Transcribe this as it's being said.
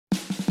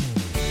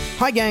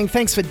Hi gang,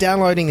 thanks for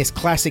downloading this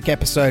classic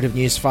episode of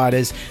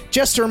Newsfighters.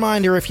 Just a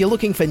reminder, if you're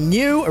looking for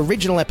new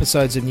original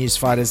episodes of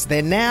Newsfighters,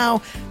 they're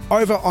now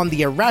over on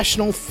the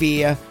Irrational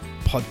Fear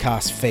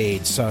podcast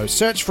feed. So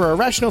search for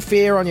Irrational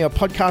Fear on your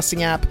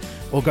podcasting app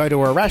or go to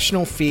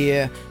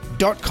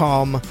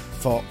irrationalfear.com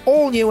for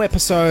all new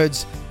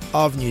episodes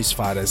of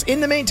Newsfighters.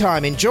 In the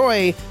meantime,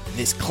 enjoy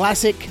this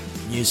classic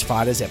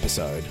Newsfighters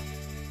episode.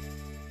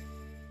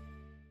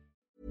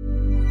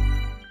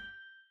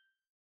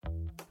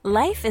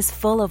 Life is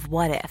full of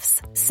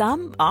what-ifs.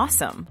 Some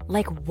awesome,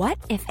 like what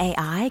if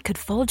AI could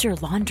fold your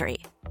laundry?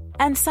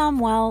 And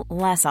some, well,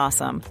 less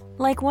awesome,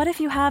 like what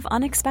if you have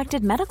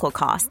unexpected medical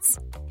costs?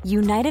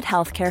 United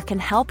Healthcare can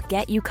help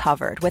get you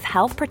covered with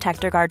Health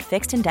Protector Guard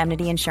fixed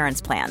indemnity insurance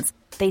plans.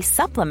 They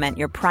supplement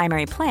your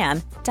primary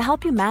plan to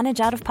help you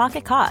manage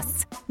out-of-pocket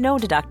costs. No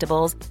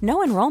deductibles,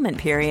 no enrollment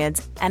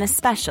periods, and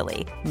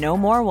especially no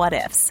more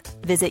what-ifs.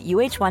 Visit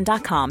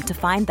uh1.com to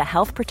find the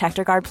Health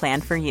Protector Guard plan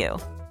for you.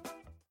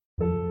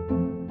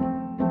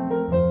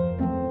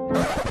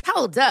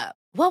 Hold up.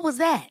 What was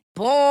that?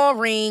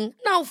 Boring.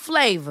 No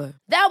flavor.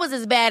 That was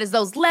as bad as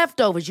those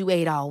leftovers you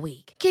ate all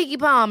week. Keke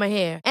Palmer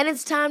here. And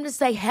it's time to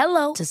say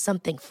hello to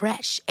something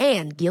fresh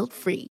and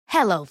guilt-free.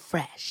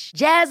 HelloFresh.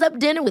 Jazz up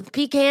dinner with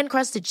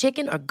pecan-crusted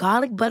chicken or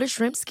garlic butter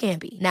shrimp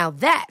scampi. Now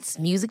that's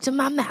music to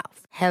my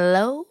mouth.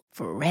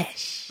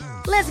 HelloFresh.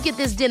 Let's get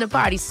this dinner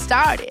party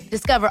started.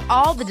 Discover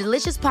all the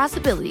delicious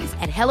possibilities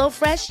at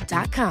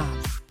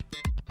HelloFresh.com.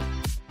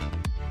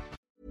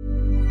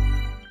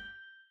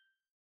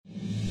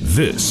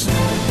 This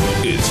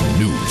is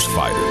News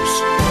Fighters,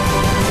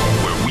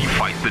 where we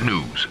fight the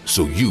news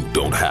so you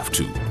don't have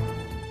to.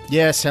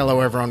 Yes, hello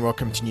everyone.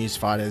 Welcome to News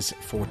Fighters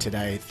for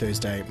today,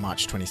 Thursday,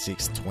 March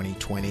 26th,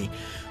 2020.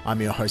 I'm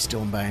your host,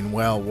 Dylan Bain.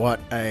 Well, what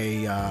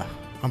a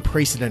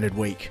unprecedented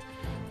week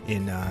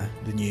in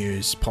the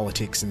news,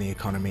 politics and the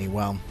economy.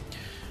 Well,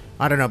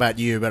 I don't know about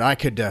you, but I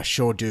could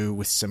sure do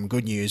with some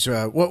good news.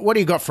 What do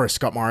you got for us,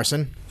 Scott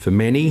Morrison? For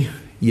many,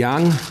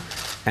 young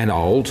and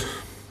old,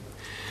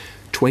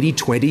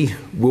 2020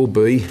 will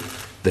be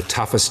the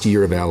toughest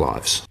year of our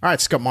lives. All right,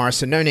 Scott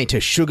Morrison, no need to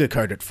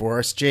sugarcoat it for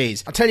us.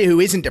 Geez, I'll tell you who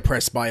isn't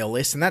depressed by all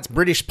this, and that's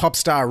British pop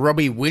star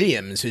Robbie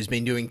Williams, who's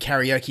been doing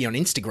karaoke on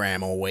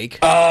Instagram all week.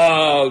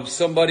 Oh,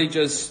 somebody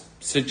just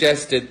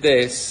suggested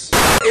this.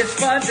 It's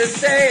fun to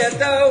stay at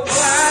the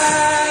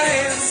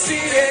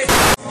YMCA.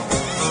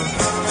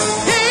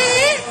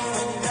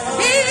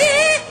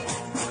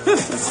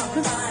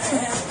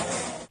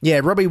 Yeah,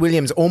 Robbie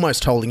Williams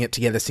almost holding it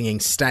together singing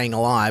Staying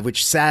Alive,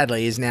 which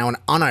sadly is now an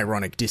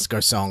unironic disco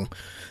song.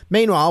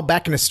 Meanwhile,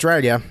 back in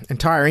Australia,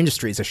 entire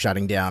industries are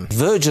shutting down.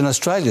 Virgin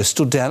Australia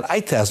stood down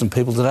 8,000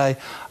 people today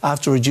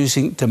after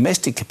reducing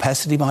domestic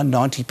capacity by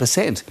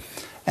 90%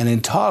 and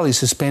entirely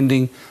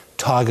suspending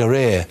Tiger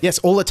Air. Yes,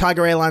 all the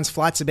Tiger Airlines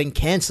flights have been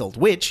cancelled,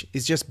 which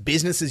is just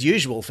business as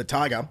usual for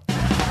Tiger.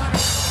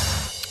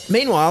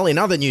 Meanwhile, in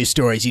other news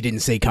stories you didn't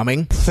see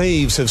coming,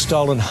 thieves have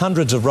stolen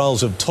hundreds of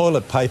rolls of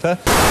toilet paper.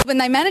 When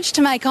they managed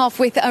to make off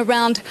with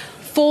around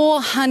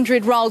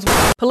 400 rolls.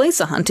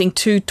 Police are hunting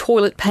 2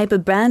 toilet paper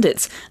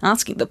bandits,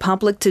 asking the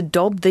public to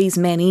dob these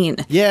men in.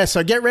 Yeah,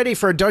 so get ready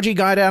for a dodgy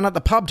guy down at the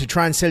pub to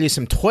try and sell you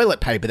some toilet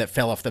paper that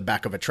fell off the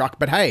back of a truck.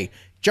 But hey,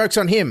 joke's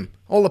on him.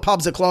 All the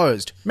pubs are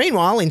closed.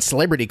 Meanwhile, in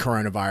celebrity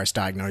coronavirus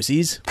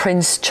diagnoses,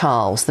 Prince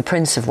Charles, the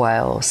Prince of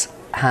Wales,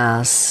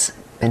 has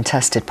been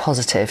tested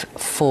positive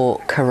for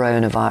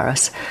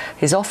coronavirus.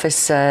 His office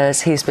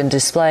says he's been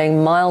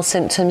displaying mild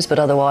symptoms but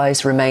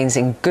otherwise remains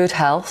in good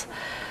health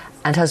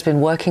and has been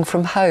working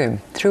from home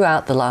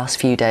throughout the last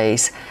few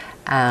days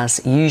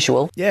as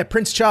usual. Yeah,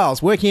 Prince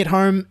Charles working at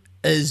home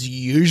as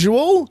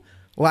usual?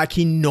 Like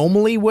he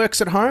normally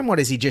works at home? What,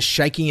 is he just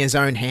shaking his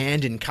own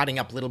hand and cutting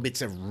up little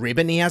bits of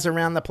ribbon he has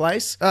around the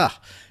place? Ugh.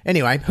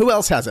 Anyway, who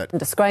else has it?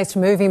 Disgraced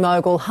movie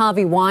mogul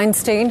Harvey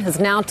Weinstein has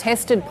now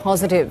tested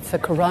positive for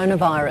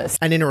coronavirus.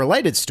 And in a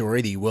related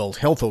story, the World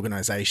Health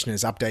Organization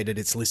has updated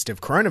its list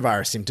of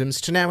coronavirus symptoms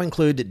to now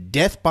include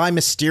death by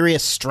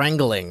mysterious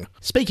strangling.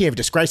 Speaking of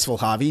disgraceful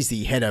Harveys,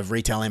 the head of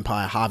retail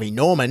empire Harvey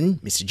Norman,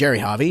 Mr. Jerry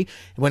Harvey,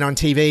 went on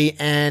TV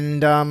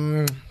and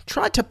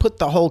tried to put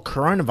the whole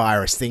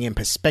coronavirus thing in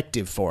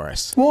perspective for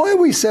us. Why are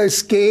we so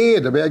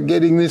scared about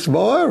getting this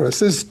virus?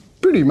 There's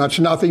pretty much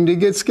nothing to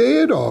get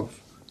scared of.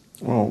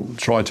 Well,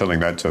 try telling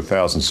that to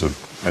thousands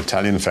of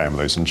Italian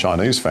families and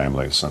Chinese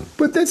families.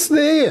 But that's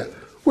there.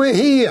 We're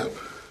here.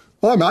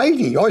 I'm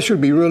 80. I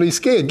should be really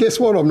scared. Guess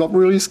what? I'm not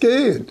really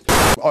scared.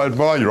 I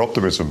admire your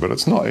optimism, but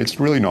it's not. It's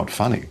really not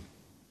funny.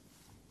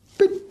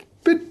 But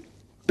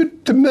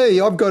to me,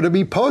 I've got to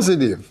be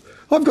positive.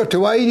 I've got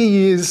to 80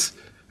 years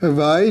of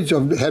age.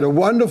 I've had a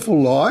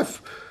wonderful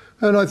life.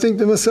 And I think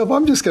to myself,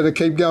 I'm just going to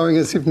keep going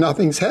as if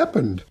nothing's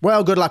happened.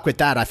 Well, good luck with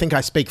that. I think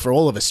I speak for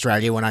all of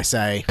Australia when I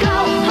say, Go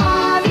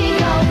Harvey,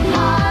 go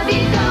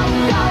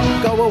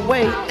Harvey, go, go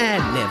away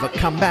and never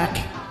come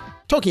back.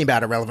 Talking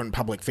about irrelevant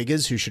public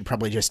figures who should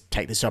probably just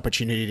take this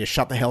opportunity to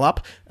shut the hell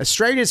up,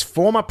 Australia's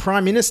former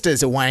Prime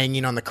Ministers are weighing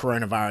in on the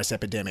coronavirus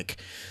epidemic.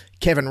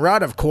 Kevin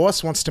Rudd, of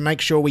course, wants to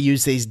make sure we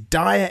use these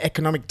dire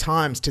economic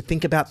times to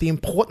think about the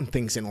important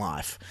things in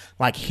life,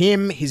 like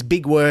him, his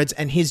big words,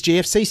 and his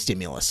GFC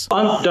stimulus.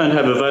 I don't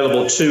have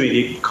available to me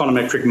the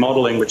econometric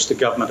modelling which the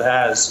government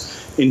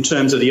has in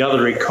terms of the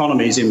other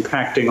economies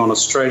impacting on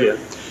Australia.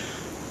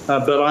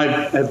 But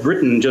I have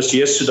written just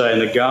yesterday in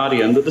The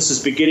Guardian that this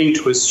is beginning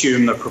to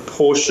assume the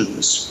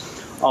proportions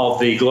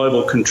of the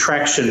global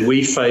contraction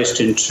we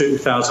faced in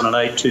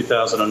 2008,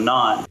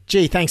 2009.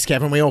 Gee, thanks,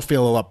 Kevin. We all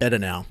feel a lot better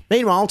now.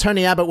 Meanwhile,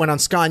 Tony Abbott went on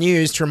Sky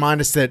News to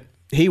remind us that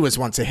he was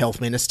once a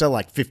health minister,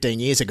 like 15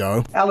 years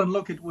ago. Alan,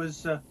 look, it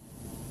was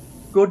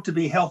good to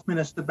be health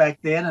minister back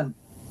then and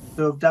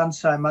to have done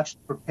so much to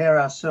prepare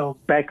ourselves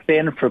back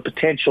then for a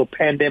potential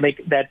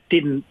pandemic that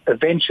didn't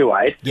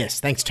eventuate.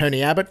 Yes, thanks,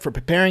 Tony Abbott, for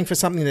preparing for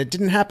something that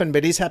didn't happen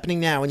but is happening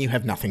now and you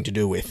have nothing to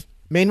do with.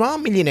 Meanwhile,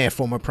 millionaire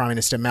former Prime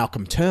Minister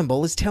Malcolm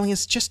Turnbull is telling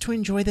us just to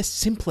enjoy the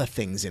simpler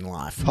things in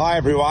life. Hi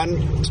everyone,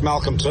 it's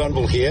Malcolm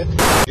Turnbull here.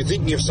 If you're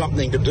thinking of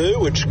something to do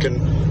which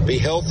can be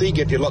healthy,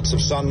 get you lots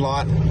of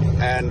sunlight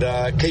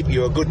and keep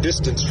you a good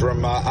distance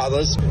from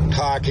others,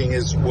 kayaking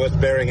is worth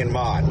bearing in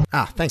mind.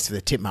 Thanks for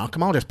the tip,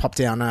 Malcolm. I'll just pop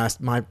down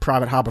my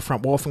private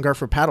harbourfront wharf and go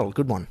for a paddle.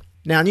 Good one.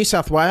 Now, New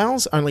South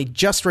Wales, only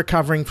just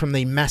recovering from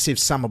the massive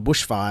summer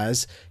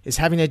bushfires, is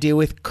having to deal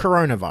with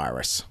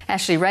coronavirus.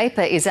 Ashley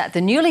Raper is at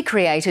the newly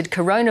created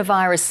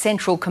Coronavirus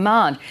Central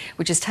Command,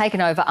 which has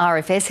taken over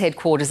RFS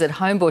headquarters at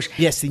Homebush.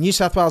 Yes, the New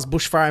South Wales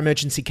Bushfire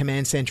Emergency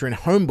Command Centre in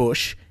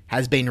Homebush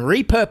has been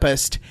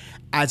repurposed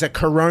as a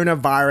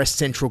Coronavirus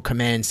Central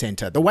Command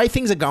Centre. The way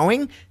things are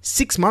going,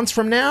 6 months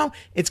from now,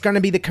 it's going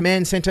to be the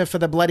command centre for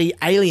the bloody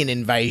alien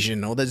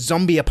invasion or the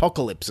zombie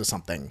apocalypse or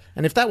something.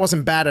 And if that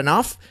wasn't bad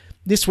enough,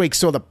 this week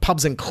saw the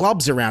pubs and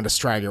clubs around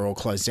Australia all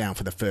closed down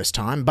for the first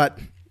time, but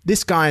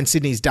this guy in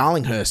Sydney's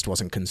Darlinghurst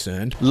wasn't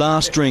concerned.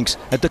 Last drinks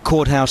at the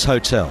Courthouse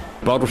Hotel.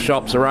 Bottle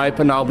shops are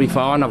open, I'll be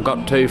fine, I've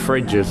got 2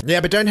 fridges.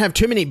 Yeah, but don't have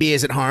too many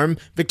beers at home.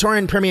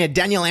 Victorian Premier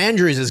Daniel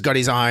Andrews has got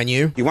his eye on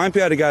you. You won't be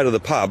able to go to the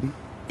pub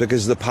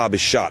because the pub is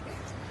shut.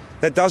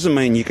 That doesn't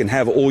mean you can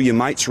have all your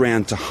mates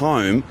round to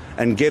home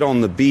and get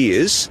on the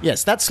beers.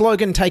 Yes, that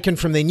slogan taken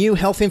from the new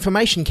health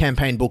information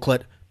campaign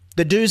booklet,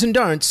 The Do's and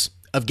Don'ts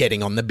of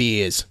Getting on the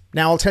Beers.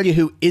 Now, I'll tell you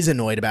who is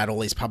annoyed about all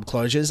these pub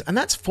closures, and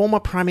that's former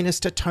Prime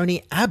Minister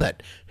Tony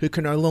Abbott, who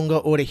can no longer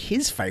order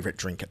his favourite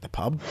drink at the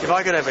pub. If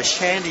I could have a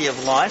shandy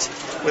of light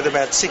with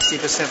about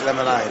 60%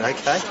 lemonade,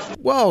 okay?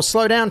 Whoa,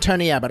 slow down,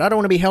 Tony Abbott. I don't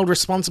want to be held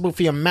responsible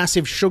for your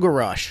massive sugar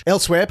rush.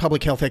 Elsewhere,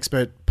 public health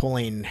expert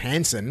Pauline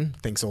Hanson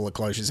thinks all the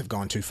closures have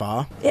gone too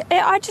far.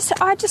 I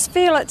just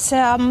feel it's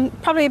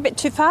probably a bit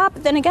too far,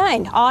 but then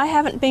again, I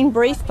haven't been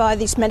briefed by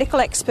these medical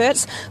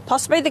experts.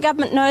 Possibly the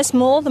government knows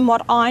more than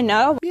what I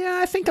know. Yeah,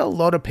 I think a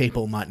lot of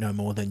people might know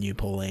more than you,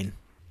 Pauline.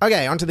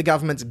 Okay, onto the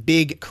government's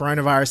big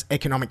coronavirus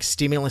economic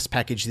stimulus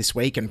package this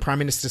week, and Prime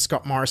Minister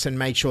Scott Morrison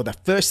made sure the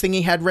first thing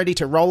he had ready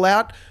to roll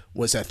out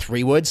was a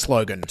 3-word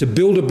slogan. To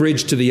build a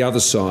bridge to the other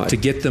side, to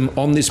get them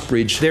on this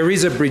bridge. There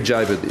is a bridge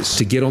over this.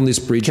 To get on this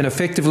bridge and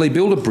effectively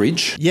build a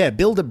bridge. Yeah,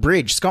 build a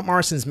bridge. Scott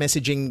Morrison's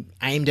messaging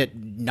aimed at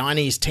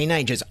 90s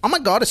teenagers. Oh my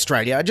God,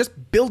 Australia,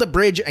 just build a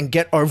bridge and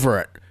get over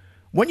it.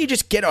 Won't you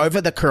just get over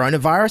the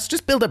coronavirus?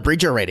 Just build a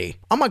bridge already.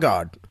 Oh my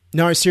God.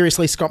 No,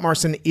 seriously, Scott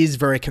Morrison is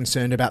very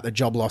concerned about the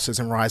job losses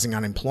and rising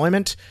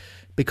unemployment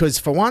because,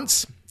 for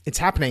once, it's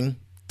happening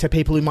to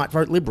people who might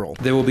vote Liberal.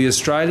 There will be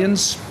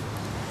Australians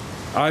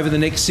over the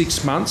next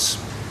 6 months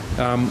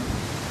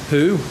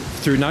who,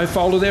 through no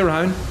fault of their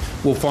own,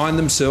 will find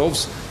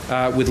themselves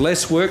with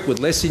less work, with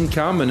less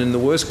income, and in the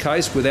worst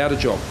case, without a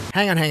job.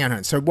 Hang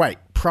on. So wait,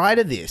 prior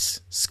to this,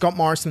 Scott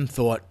Morrison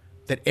thought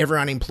that every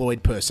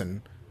unemployed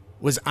person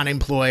was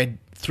unemployed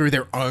through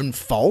their own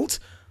fault?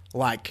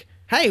 Like,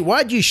 hey,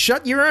 why'd you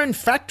shut your own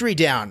factory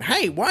down?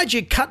 Hey, why'd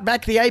you cut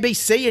back the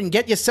ABC and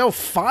get yourself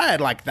fired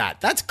like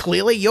that? That's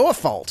clearly your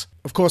fault.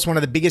 Of course, one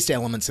of the biggest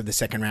elements of the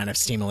second round of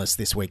stimulus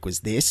this week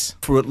was this.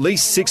 For at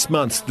least 6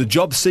 months, the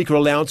job seeker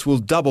allowance will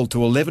double to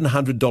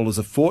 $1,100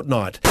 a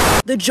fortnight.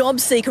 The job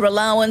seeker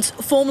allowance,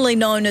 formerly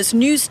known as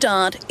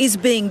Newstart, is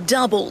being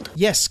doubled.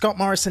 Yes, Scott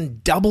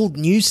Morrison doubled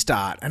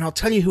Newstart, and I'll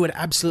tell you who would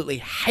absolutely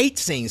hate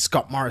seeing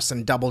Scott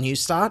Morrison double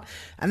Newstart,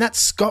 and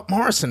that's Scott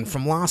Morrison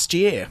from last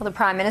year. Well, the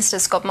Prime Minister,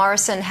 Scott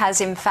Morrison,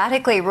 has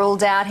emphatically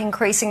ruled out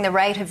increasing the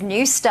rate of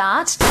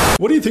Newstart.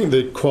 What do you think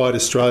that quiet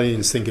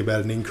Australians think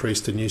about an increase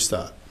to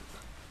Newstart?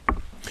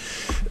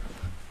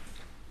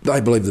 They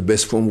believe the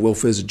best form of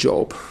welfare is a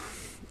job,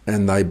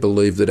 and they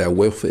believe that our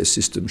welfare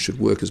system should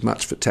work as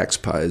much for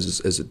taxpayers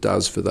as it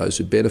does for those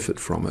who benefit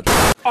from it.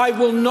 I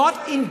will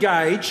not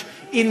engage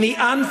in the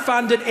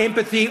unfunded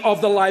empathy of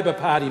the Labor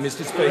Party,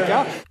 Mr.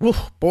 Speaker.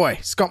 Oof, boy,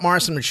 Scott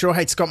Morrison would sure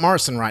hate Scott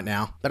Morrison right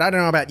now. But I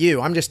don't know about you,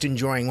 I'm just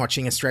enjoying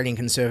watching Australian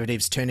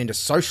Conservatives turn into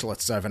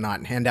socialists overnight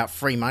and hand out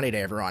free money to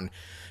everyone.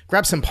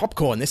 Grab some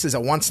popcorn, this is a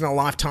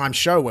once-in-a-lifetime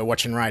show we're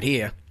watching right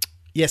here.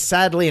 Yes,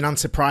 sadly and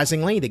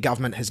unsurprisingly, the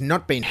government has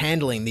not been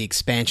handling the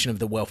expansion of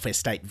the welfare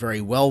state very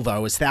well,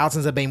 though, as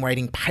thousands have been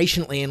waiting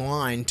patiently in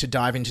line to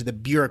dive into the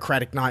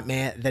bureaucratic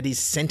nightmare that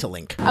is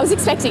Centrelink. I was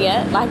expecting it.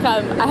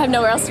 I have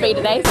nowhere else to be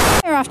today.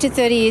 After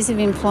 30 years of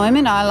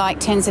employment, I, like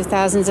tens of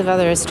thousands of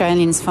other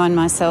Australians, find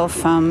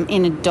myself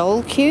in a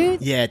dole queue.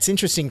 Yeah, it's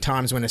interesting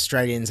times when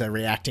Australians are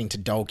reacting to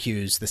dole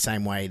queues the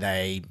same way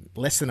they,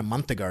 less than a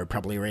month ago,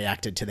 probably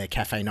reacted to their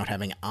cafe not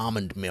having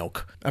almond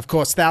milk. Of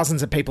course,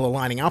 thousands of people are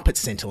lining up at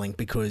Centrelink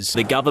because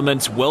the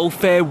government's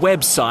welfare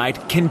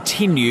website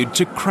continued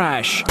to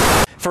crash.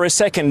 For a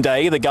second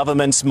day, the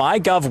government's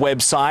MyGov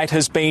website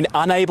has been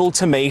unable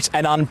to meet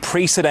an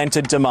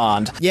unprecedented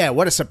demand. Yeah,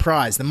 what a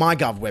surprise. The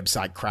MyGov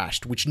website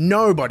crashed, which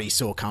nobody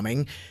saw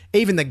coming.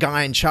 Even the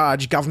guy in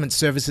charge, Government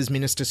Services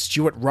Minister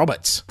Stuart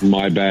Roberts.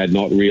 My bad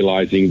not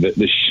realising that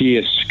the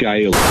sheer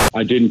scale.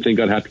 I didn't think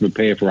I'd have to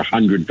prepare for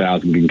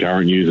 100,000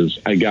 concurrent users.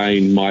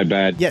 Again, my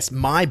bad. Yes,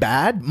 my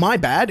bad. My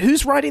bad.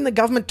 Who's writing the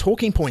government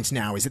talking points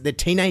now? Is it their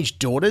teenage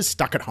daughters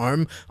stuck at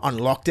home on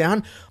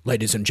lockdown?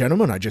 Ladies and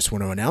gentlemen, I just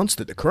want to announce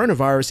that the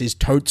coronavirus is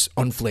totes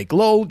on fleek.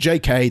 Lol,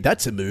 JK,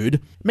 that's a mood.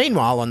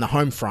 Meanwhile, on the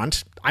home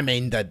front, I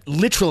mean the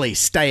literally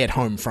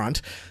stay-at-home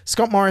front,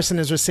 Scott Morrison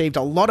has received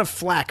a lot of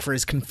flack for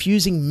his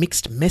confusing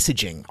mixed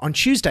messaging. On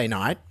Tuesday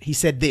night, he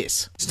said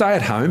this: Stay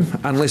at home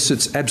unless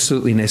it's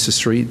absolutely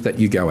necessary that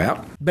you go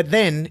out. But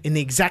then, in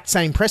the exact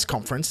same press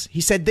conference,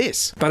 he said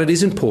this: But it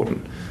is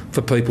important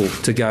for people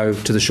to go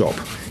to the shop.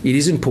 It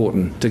is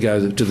important to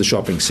go to the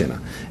shopping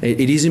centre.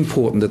 It is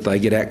important that they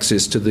get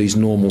access to these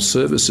normal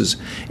services.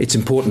 It's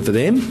important for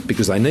them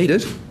because they need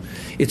it.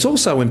 It's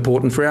also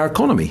important for our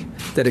economy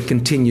that it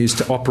continues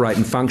to operate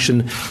and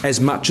function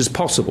as much as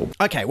possible.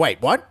 Okay, wait,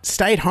 what?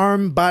 Stay at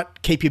home,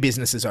 but keep your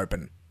businesses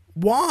open.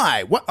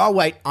 Why? What? Oh,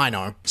 wait, I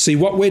know. See,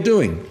 what we're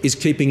doing is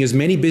keeping as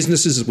many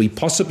businesses as we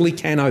possibly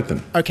can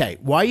open. Okay,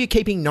 why are you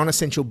keeping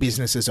non-essential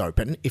businesses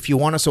open if you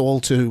want us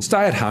all to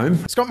stay at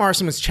home? Scott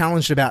Morrison was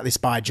challenged about this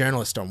by a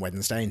journalist on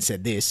Wednesday and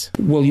said this: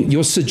 Well,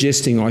 you're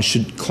suggesting I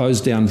should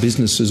close down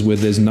businesses where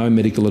there's no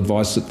medical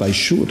advice that they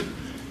should.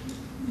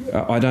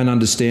 I don't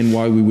understand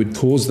why we would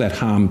cause that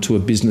harm to a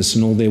business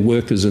and all their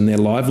workers and their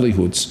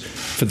livelihoods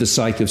for the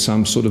sake of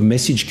some sort of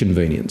message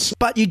convenience.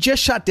 But you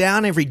just shut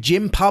down every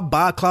gym, pub,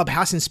 bar, club,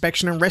 house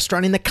inspection and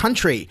restaurant in the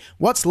country.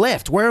 What's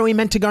left? Where are we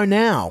meant to go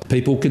now?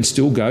 People can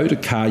still go to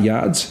car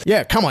yards.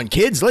 Yeah, come on,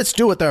 kids. Let's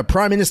do what the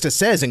Prime Minister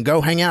says and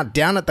go hang out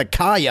down at the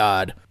car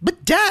yard.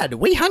 But Dad,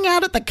 we hung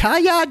out at the car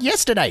yard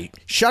yesterday.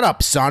 Shut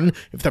up, son.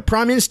 If the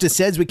Prime Minister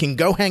says we can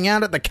go hang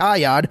out at the car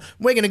yard,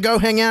 we're going to go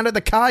hang out at the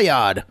car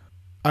yard.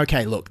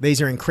 Okay, look,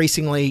 these are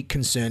increasingly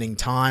concerning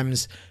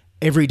times.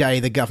 Every day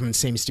the government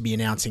seems to be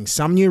announcing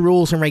some new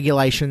rules and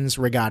regulations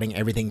regarding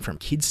everything from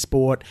kids'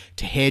 sport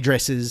to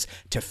hairdressers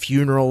to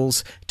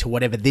funerals to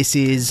whatever this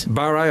is.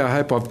 Barre, I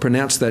hope I've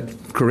pronounced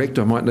that correct.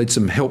 I might need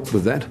some help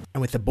with that.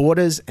 And with the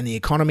borders and the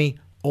economy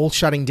all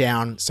shutting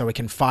down so we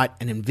can fight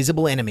an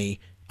invisible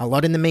enemy, a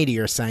lot in the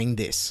media are saying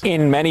this: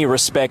 In many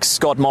respects,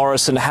 Scott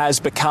Morrison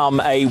has become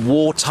a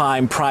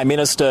wartime Prime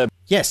Minister.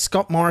 Yes,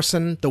 Scott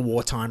Morrison, the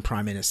wartime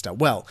Prime Minister.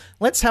 Well,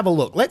 let's have a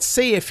look. Let's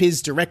see if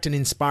his direct and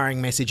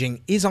inspiring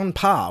messaging is on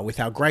par with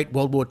our great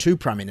World War II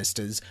Prime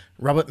Ministers,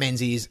 Robert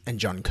Menzies and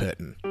John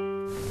Curtin.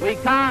 We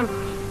can't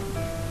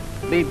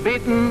be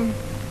beaten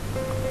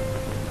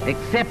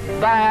except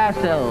by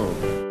ourselves.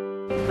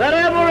 That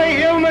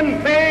every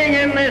human being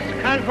in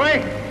this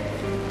country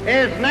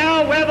is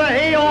now, whether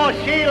he or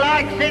she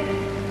likes it,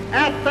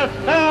 at the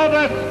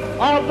service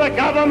of the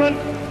government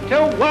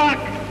to work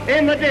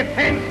in the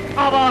defence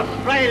of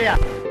Australia.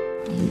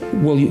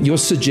 Well, you're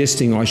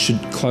suggesting I should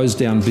close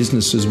down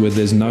businesses where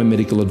there's no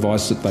medical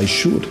advice that they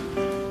should.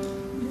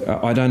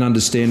 I don't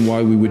understand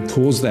why we would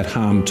cause that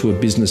harm to a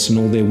business and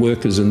all their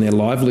workers and their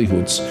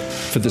livelihoods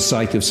for the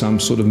sake of some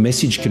sort of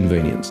message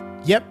convenience.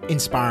 Yep,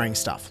 inspiring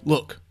stuff.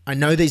 Look, I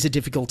know these are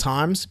difficult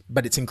times,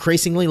 but it's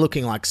increasingly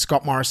looking like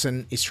Scott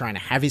Morrison is trying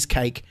to have his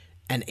cake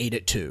and eat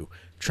it too,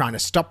 trying to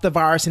stop the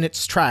virus in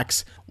its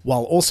tracks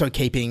while also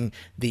keeping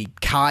the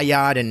car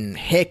yard and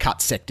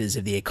haircut sectors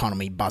of the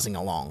economy buzzing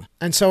along.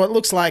 And so it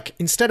looks like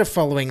instead of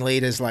following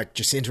leaders like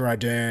Jacinda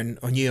Ardern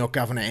or New York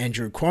Governor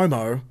Andrew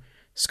Cuomo,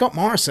 Scott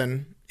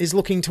Morrison is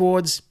looking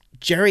towards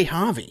Gerry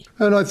Harvey.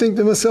 And I think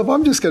to myself,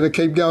 I'm just going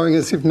to keep going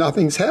as if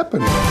nothing's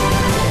happened.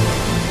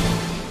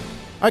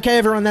 Okay,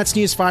 everyone, that's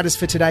News Fighters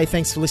for today.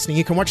 Thanks for listening.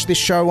 You can watch this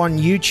show on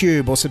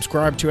YouTube or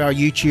subscribe to our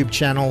YouTube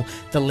channel.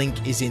 The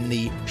link is in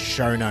the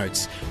show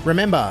notes.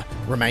 Remember,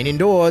 remain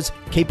indoors,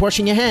 keep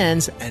washing your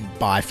hands, and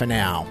bye for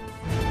now.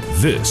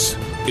 This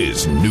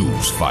is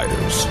News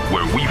Fighters,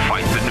 where we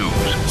fight the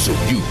news so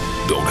you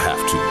don't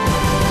have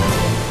to.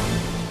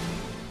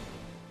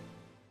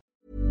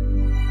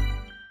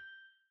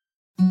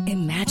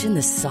 Imagine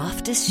the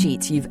softest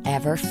sheets you've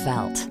ever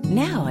felt.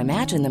 Now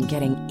imagine them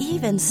getting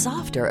even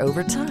softer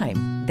over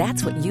time.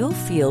 That's what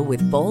you'll feel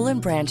with Boll &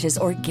 Branch's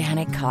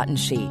organic cotton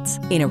sheets.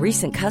 In a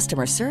recent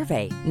customer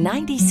survey,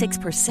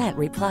 96%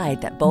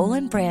 replied that Boll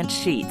 & Branch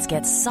sheets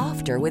get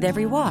softer with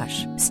every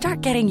wash.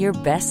 Start getting your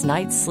best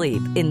night's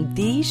sleep in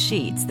these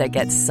sheets that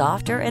get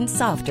softer and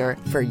softer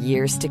for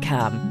years to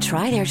come.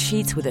 Try their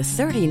sheets with a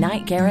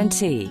 30-night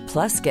guarantee.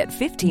 Plus, get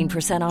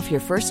 15% off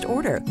your first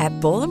order at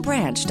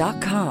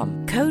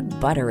bollandbranch.com. Code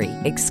BUTTERY.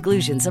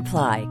 Exclusions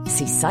apply.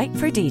 See site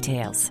for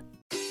details.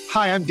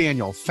 Hi, I'm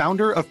Daniel,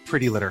 founder of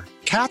Pretty Litter.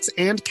 Cats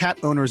and cat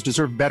owners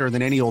deserve better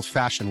than any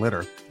old-fashioned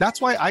litter.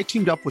 That's why I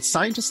teamed up with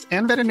scientists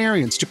and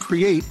veterinarians to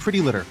create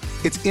Pretty Litter.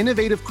 Its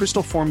innovative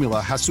crystal formula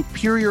has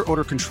superior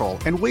odor control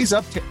and weighs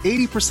up to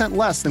 80%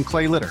 less than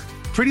clay litter.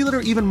 Pretty Litter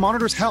even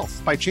monitors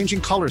health by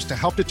changing colors to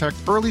help detect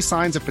early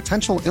signs of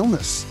potential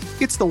illness.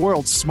 It's the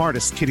world's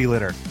smartest kitty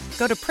litter.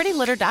 Go to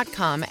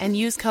prettylitter.com and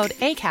use code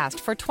ACAST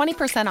for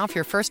 20% off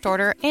your first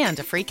order and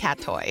a free cat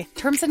toy.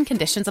 Terms and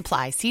conditions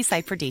apply. See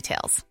site for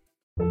details.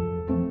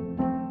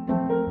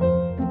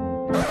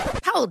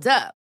 Hold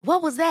up.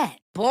 What was that?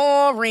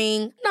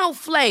 Boring. No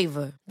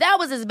flavor. That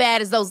was as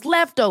bad as those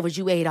leftovers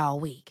you ate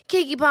all week.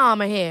 Keke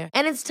Palmer here,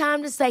 and it's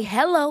time to say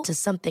hello to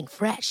something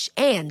fresh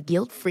and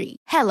guilt-free.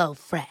 Hello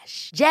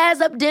Fresh.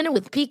 Jazz up dinner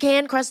with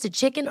pecan-crusted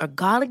chicken or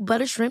garlic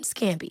butter shrimp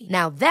scampi.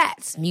 Now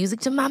that's music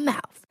to my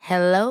mouth.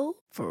 Hello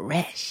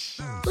Fresh.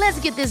 Let's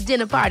get this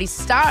dinner party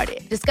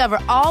started. Discover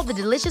all the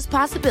delicious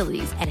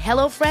possibilities at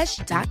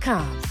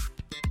HelloFresh.com.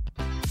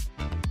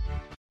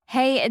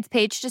 Hey, it's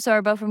Paige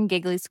DeSorbo from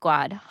Giggly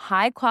Squad.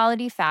 High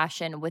quality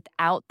fashion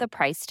without the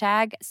price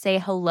tag. Say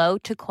hello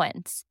to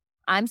Quince.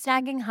 I'm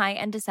snagging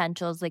high-end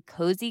essentials like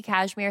cozy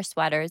cashmere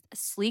sweaters,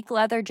 sleek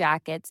leather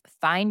jackets,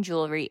 fine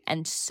jewelry,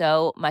 and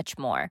so much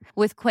more.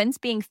 With Quince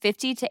being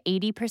 50 to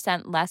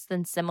 80% less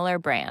than similar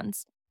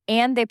brands.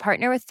 And they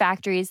partner with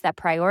factories that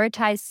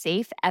prioritize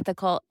safe,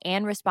 ethical,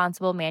 and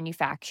responsible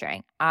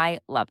manufacturing. I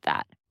love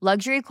that.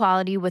 Luxury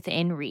quality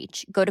within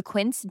reach. Go to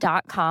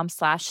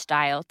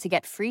quince.com/style to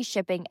get free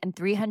shipping and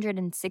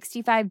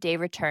 365-day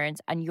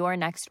returns on your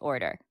next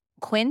order.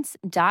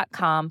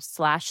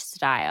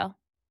 Quince.com/style.